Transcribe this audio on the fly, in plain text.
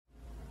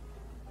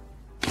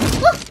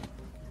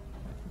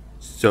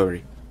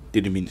Sorry,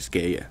 didn't mean to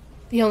scare you.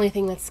 The only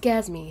thing that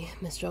scares me,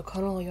 Mr.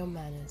 O'Connell, are your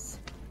manners.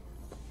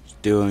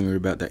 Still angry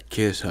about that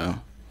kiss, huh?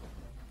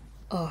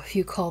 Oh, if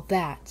you call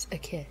that a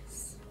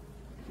kiss.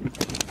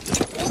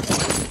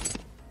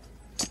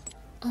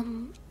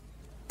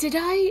 Did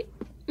I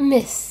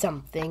miss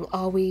something?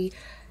 Are we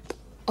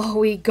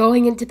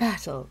going into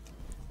battle?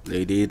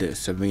 Lady, there's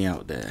something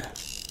out there.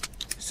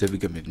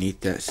 Something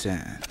beneath that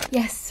sand.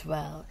 Yes,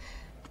 well,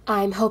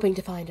 I'm hoping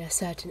to find a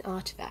certain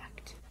artifact.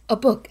 A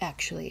book,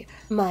 actually.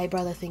 My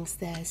brother thinks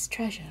there's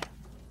treasure.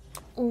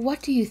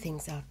 What do you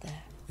think's out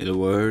there? In a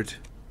word,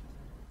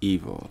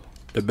 evil.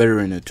 The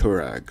veteran of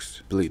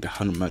Turags believe the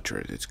Hunter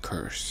is its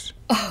curse.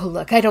 Oh,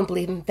 look, I don't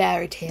believe in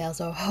fairy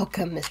tales or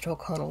hokum, Mr.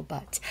 O'Connell,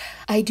 but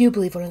I do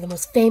believe one of the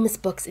most famous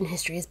books in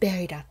history is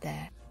buried out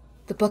there.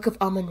 The Book of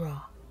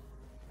Amun-Ra.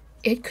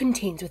 It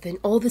contains within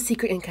all the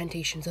secret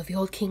incantations of the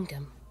Old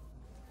Kingdom.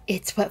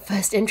 It's what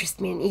first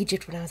interested me in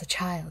Egypt when I was a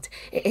child.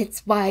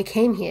 It's why I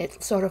came here.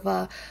 It's sort of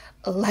a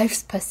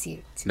life's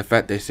pursuit. The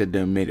fact they said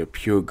they're made of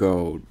pure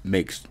gold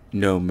makes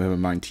no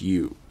mind to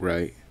you,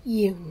 right?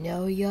 You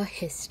know your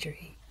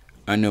history.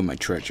 I know my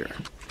treasure.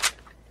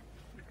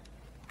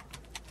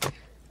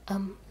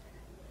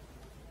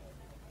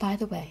 By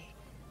the way,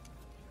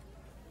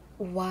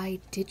 why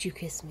did you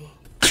kiss me?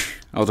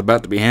 I was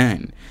about to be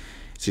hanged.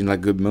 Seemed like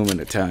a good moment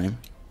of time.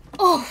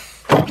 Oh!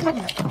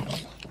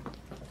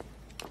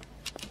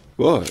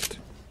 What?